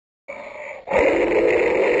Santa's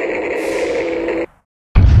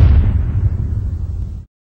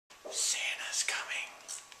coming.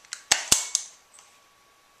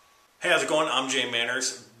 Hey, how's it going? I'm Jay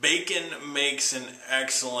Manners. Bacon makes an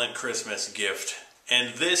excellent Christmas gift,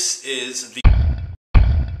 and this is the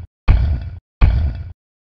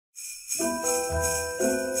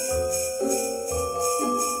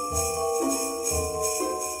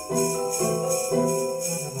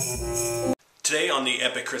Today on the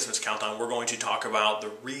Epic Christmas Countdown, we're going to talk about the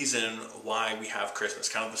reason why we have Christmas,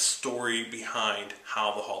 kind of the story behind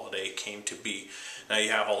how the holiday came to be. Now,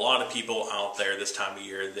 you have a lot of people out there this time of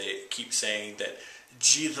year that keep saying that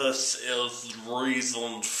Jesus is the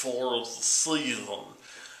reason for the season.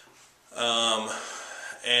 And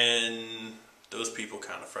those people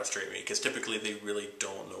kind of frustrate me because typically they really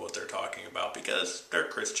don't know what they're talking about because they're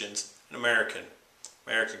Christians and American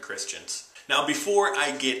Christians. Now, before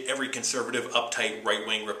I get every conservative, uptight,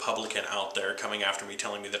 right-wing Republican out there coming after me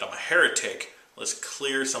telling me that I'm a heretic, let's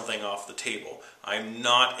clear something off the table. I'm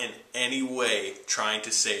not in any way trying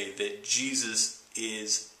to say that Jesus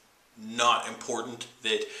is not important,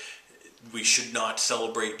 that we should not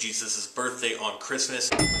celebrate Jesus' birthday on Christmas.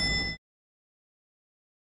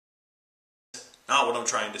 Not what I'm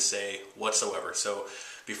trying to say whatsoever. So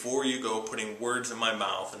before you go putting words in my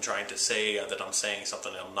mouth and trying to say that I'm saying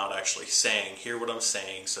something that I'm not actually saying, hear what I'm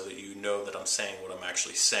saying so that you know that I'm saying what I'm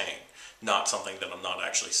actually saying, not something that I'm not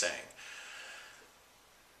actually saying.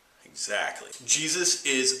 Exactly. Jesus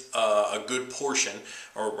is a good portion,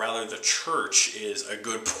 or rather the church is a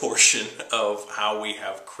good portion of how we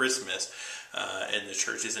have Christmas. And the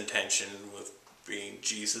church's intention with being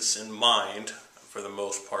Jesus in mind, for the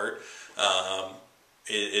most part,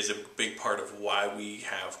 is a big part of why we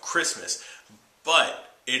have Christmas.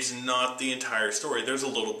 But it's not the entire story. There's a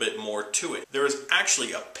little bit more to it. There was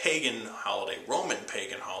actually a pagan holiday, Roman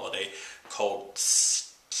pagan holiday, called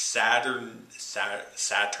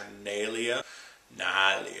Saturnalia.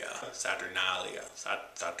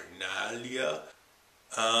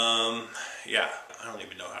 Yeah, I don't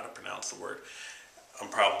even know how to pronounce the word. I'm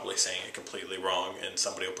probably saying it completely wrong, and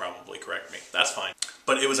somebody will probably correct me. That's fine.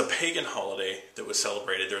 But it was a pagan holiday that was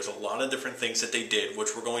celebrated. There's a lot of different things that they did,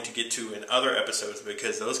 which we're going to get to in other episodes,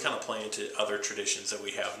 because those kind of play into other traditions that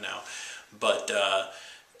we have now. But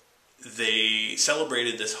they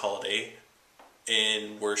celebrated this holiday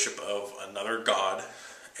in worship of another god,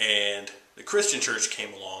 and the Christian church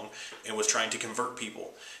came along and was trying to convert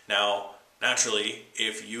people. Now, naturally,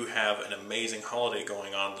 if you have an amazing holiday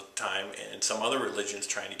going on at the time and some other religion's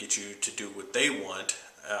trying to get you to do what they want,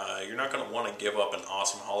 you're not going to want to give up an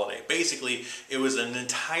awesome holiday. Basically, it was an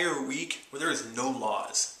entire week where there is no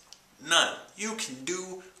laws. None. You can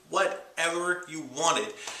do whatever you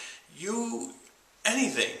wanted.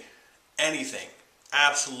 Anything,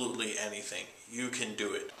 absolutely anything. You can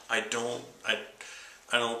do it. I don't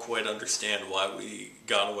quite understand why we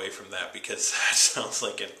got away from that, because that sounds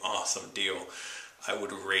like an awesome deal. I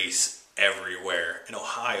would race everywhere. In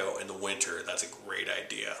Ohio in the winter, that's a great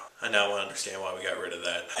idea. And now I understand why we got rid of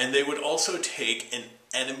that. And they would also take an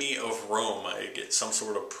enemy of Rome, I get some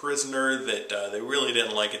sort of prisoner that they really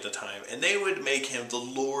didn't like at the time, and they would make him the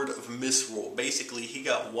Lord of Misrule. Basically, he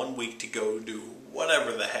got 1 week to go do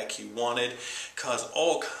whatever the heck he wanted, cause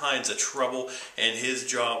all kinds of trouble, and his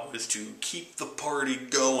job was to keep the party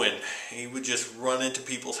going. He would just run into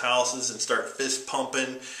people's houses and start fist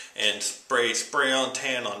pumping and spray on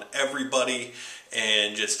tan on everybody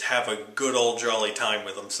and just have a good old jolly time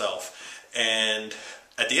with himself. And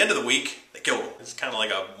at the end of the week, they killed him. It's kind of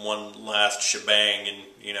like a one last shebang, and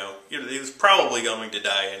you know, he was probably going to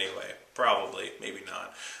die anyway. Probably, maybe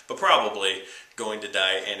not, but probably going to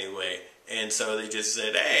die anyway. And so they just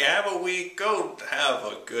said, hey, have a week, go have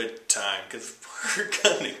a good time, because we're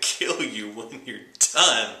going to kill you when you're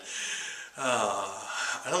done.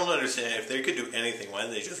 I don't understand. If they could do anything, why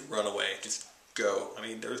didn't they just run away? Just go. I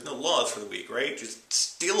mean, there's no laws for the week, right? Just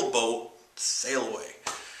steal a boat, sail away.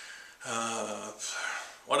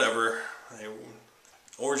 Whatever.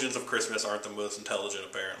 Origins of Christmas aren't the most intelligent,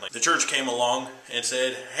 apparently. The church came along and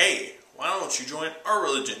said, hey, why don't you join our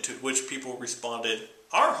religion? To which people responded,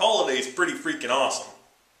 our holiday's pretty freaking awesome.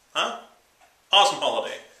 Huh? Awesome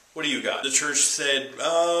holiday. What do you got? The church said,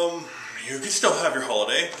 you can still have your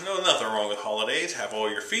holiday. No, nothing wrong with holidays. Have all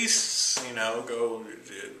your feasts, you know, go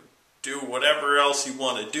do whatever else you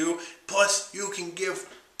want to do. Plus, you can give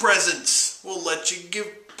presents. We'll let you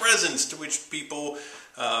give presents. To which people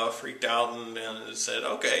freaked out and said,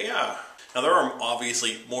 okay, yeah. Now, there are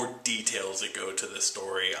obviously more details that go to this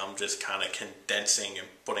story. I'm just kind of condensing and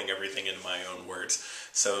putting everything in my own words.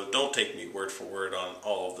 So don't take me word for word on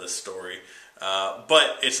all of this story.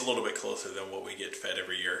 But it's a little bit closer than what we get fed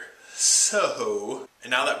every year. So,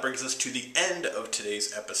 and now that brings us to the end of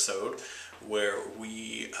today's episode, where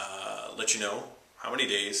we let you know how many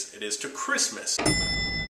days it is to Christmas. Is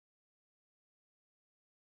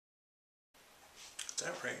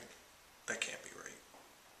that right? That can't be right.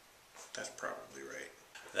 That's probably right.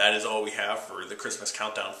 That is all we have for the Christmas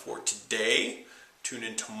countdown for today. Tune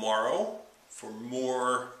in tomorrow for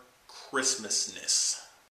more Christmasness.